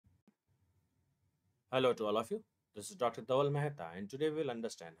Hello to all of you. This is Dr. Dhaval Maheta, and today we'll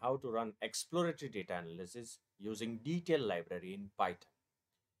understand how to run exploratory data analysis using dtale library in Python.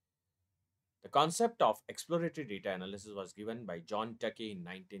 The concept of exploratory data analysis was given by John Tukey in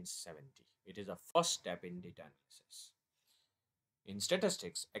 1970. It is a first step in data analysis. In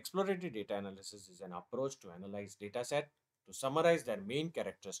statistics, exploratory data analysis is an approach to analyze dataset to summarize their main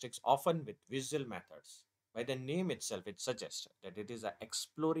characteristics, often with visual methods. By the name itself, it suggests that it is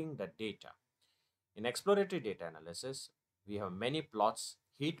exploring the data. In exploratory data analysis, we have many plots,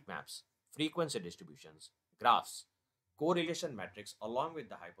 heat maps, frequency distributions, graphs, correlation metrics, along with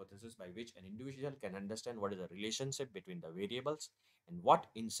the hypothesis by which an individual can understand what is the relationship between the variables and what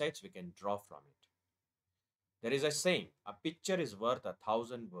insights we can draw from it. There is a saying, a picture is worth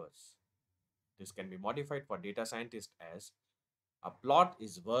 1,000 words. This can be modified for data scientists as a plot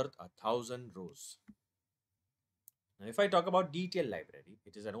is worth 1,000 rows. Now, if I talk about dtale library,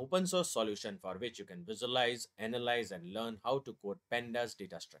 it is an open source solution for which you can visualize, analyze, and learn how to code pandas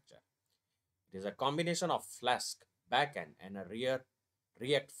data structure. It is a combination of Flask backend and a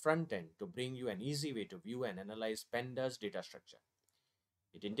React frontend to bring you an easy way to view and analyze pandas data structure.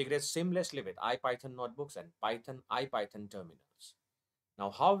 It integrates seamlessly with IPython notebooks and Python IPython terminals. Now,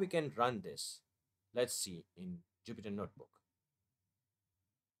 how we can run this? Let's see in Jupyter Notebook.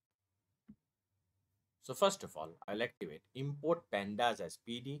 So first of all, I'll activate import pandas as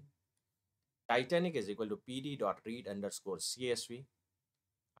PD. Titanic is equal to pd.read underscore CSV.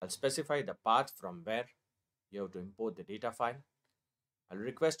 I'll specify the path from where you have to import the data file. I'll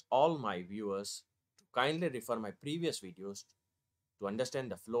request all my viewers to kindly refer my previous videos to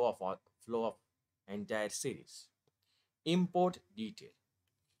understand the flow of entire series. Import dtale.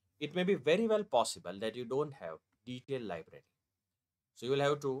 It may be very well possible that you don't have dtale library. So you will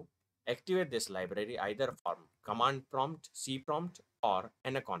have to activate this library either from command prompt, C prompt, or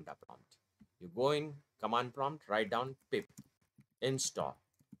anaconda prompt. You go in command prompt, write down pip install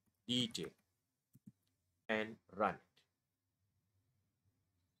dtale and run it.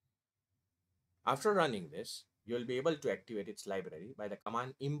 After running this, you will be able to activate its library by the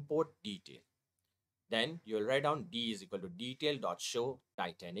command import dtale. Then you will write down d is equal to dtale.show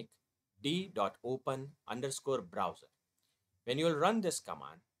Titanic d.open underscore browser. When you will run this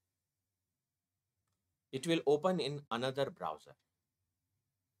command, it will open in another browser.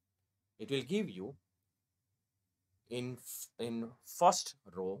 It will give you in first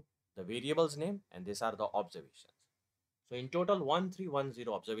row the variable's name, and these are the observations. So in total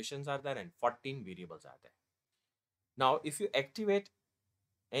 1310 observations are there and 14 variables are there. Now if you activate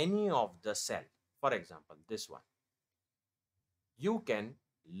any of the cell, for example this one, you can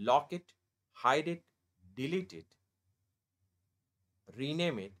lock it, hide it, delete it,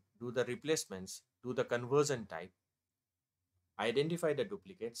 rename it, do the replacements, do the conversion type, identify the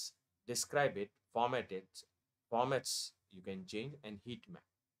duplicates, describe it, formats you can change, and heat map.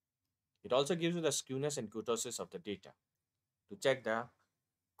 It also gives you the skewness and kurtosis of the data to check the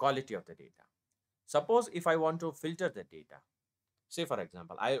quality of the data. Suppose if I want to filter the data, say for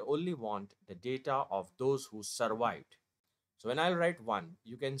example, I only want the data of those who survived. So when I'll write 1,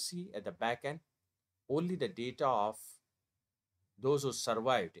 you can see at the back end, only the data of those who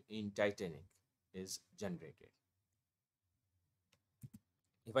survived in Titanic is generated.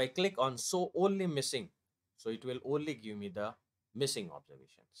 If I click on show only missing, so it will only give me the missing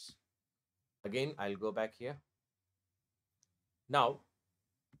observations. Again, I'll go back here. Now,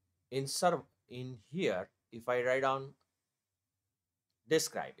 in here, if I write down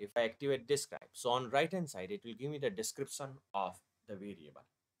describe, if I activate describe, so on right hand side, it will give me the description of the variable.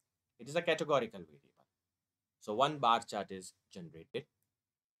 It is a categorical variable. So one bar chart is generated.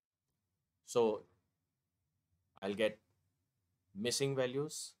 So I'll get missing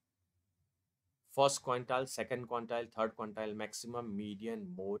values, first quantile, second quantile, third quantile, maximum,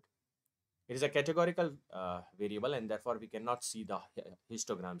 median, mode. It is a categorical variable, and therefore we cannot see the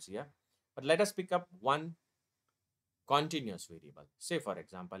histograms here. But let us pick up one continuous variable, say for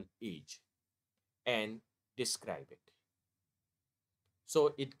example age, and describe it.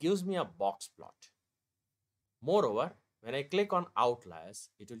 So it gives me a box plot. Moreover, when I click on outliers,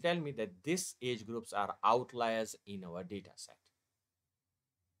 it will tell me that these age groups are outliers in our data set.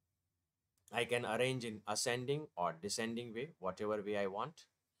 I can arrange in ascending or descending way, whatever way I want.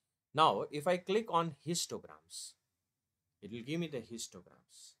 Now, if I click on histograms, it will give me the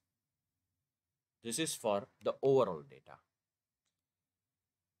histograms. This is for the overall data.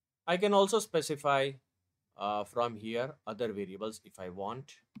 I can also specify from here other variables if I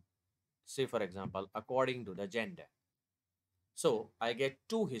want. Say for example, according to the gender. So I get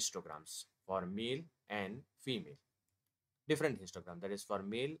 2 histograms for male and female. Different histogram, that is for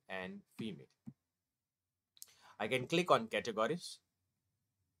male and female. I can click on categories,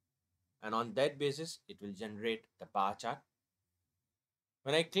 and on that basis, it will generate the bar chart.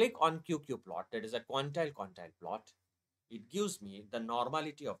 When I click on QQ plot, that is a quantile plot, it gives me the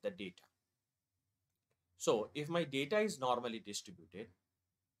normality of the data. So if my data is normally distributed,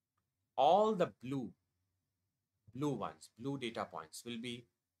 all the blue data points will be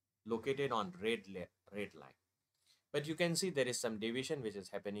located on red line. But you can see there is some deviation which is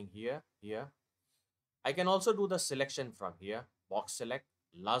happening here. I can also do the selection from here, box select,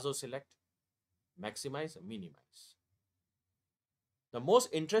 lasso select, maximize, minimize. The most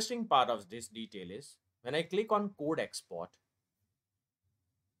interesting part of this detail is when I click on code export,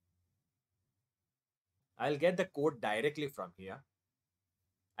 I'll get the code directly from here.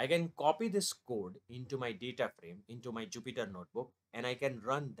 I can copy this code into my data frame, into my Jupyter notebook, and I can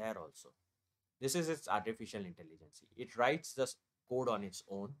run there also. This is its artificial intelligence. It writes the code on its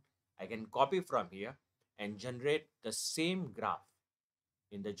own. I can copy from here and generate the same graph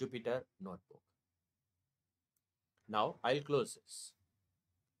in the Jupyter notebook. Now I'll close this.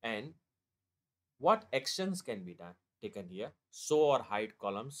 And what actions can be taken here? Show or hide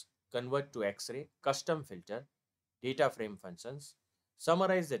columns, convert to X-ray, custom filter, data frame functions,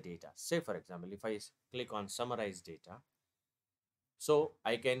 summarize the data. Say for example, if I click on summarize data, so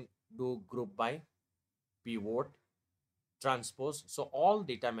I can do group by, pivot, transpose. So all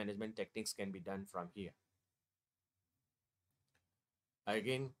data management techniques can be done from here.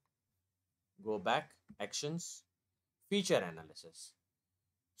 Again, go back, actions, feature analysis.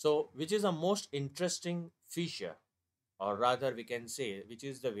 So which is the most interesting feature, or rather we can say which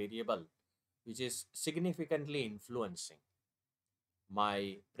is the variable which is significantly influencing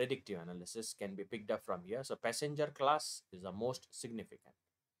my predictive analysis can be picked up from here. So passenger class is the most significant.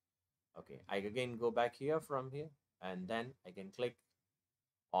 Okay, I again go back here from here, and then I can click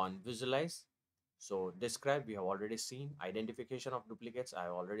on visualize. So describe, we have already seen. Identification of duplicates, I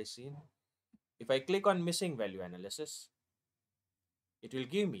have already seen. If I click on missing value analysis, it will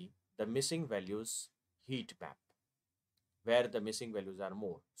give me the missing values heat map, where the missing values are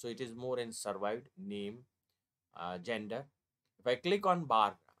more. So it is more in survived, name, gender. If I click on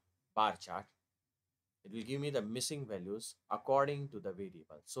bar chart, it will give me the missing values according to the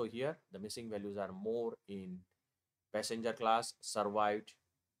variable. So here the missing values are more in passenger class, survived.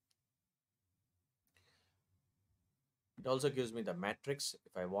 It also gives me the matrix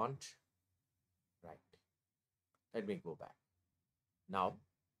if I want. Right. Let me go back. Now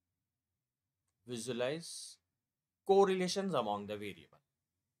visualize correlations among the variable.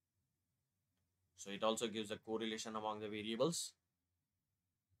 So it also gives a correlation among the variables.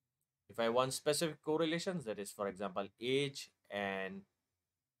 If I want specific correlations, that is for example age and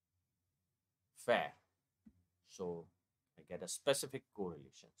fair, so I get a specific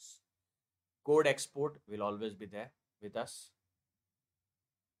correlations. Code export will always be there with us.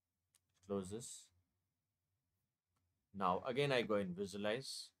 Close this. Now again I go in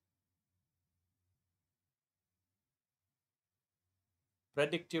visualize,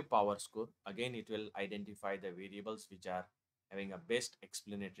 predictive power score. Again it will identify the variables which are having a best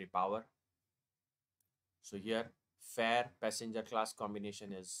explanatory power. So here fair passenger class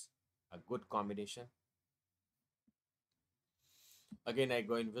combination is a good combination. Again I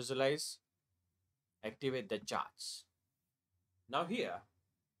go in visualize, activate the charts. Now here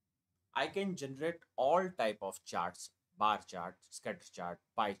I can generate all type of charts, bar chart, scatter chart,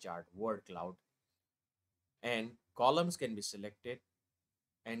 pie chart, word cloud, and columns can be selected,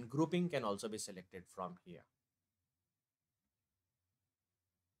 and grouping can also be selected from here.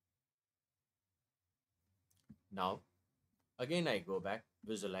 Now again I go back,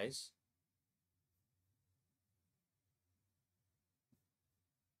 visualize,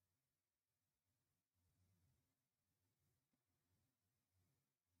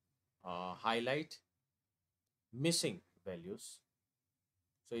 highlight missing values.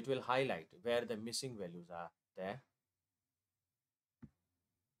 So it will highlight where the missing values are there.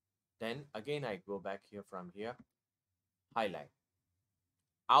 Then again I go back here from here, highlight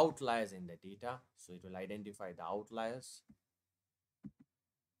outliers in the data. So it will identify the outliers.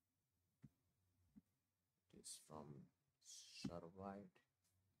 It is from survived.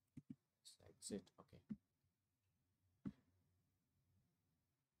 Exit. Okay.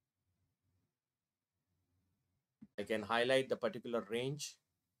 I can highlight the particular range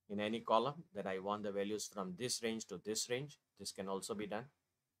in any column that I want the values from this range to this range. This can also be done.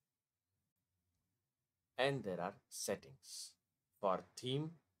 And there are settings for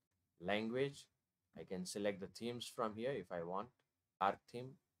theme, language. I can select the themes from here if I want. Dark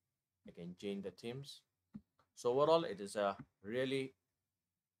theme, I can change the themes. So overall, it is a really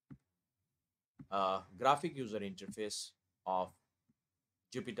graphic user interface of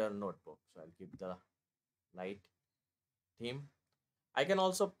Jupyter Notebook. So I'll keep the light theme. I can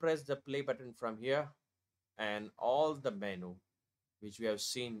also press the play button from here, and all the menu which we have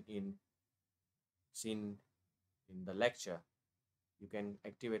seen in the lecture, you can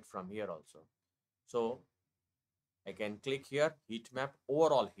activate from here also. So I can click here, heat map,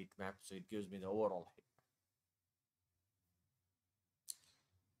 overall heat map. So it gives me the overall heat map.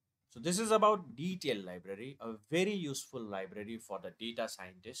 So this is about dtale library, a very useful library for the data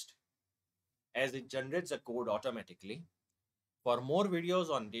scientist as it generates the code automatically. For more videos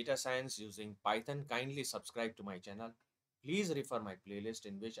on data science using Python, kindly subscribe to my channel. Please refer my playlist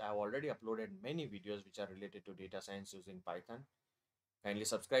in which I have already uploaded many videos which are related to data science using Python. Kindly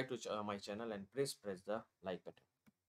subscribe to my channel and please press the like button.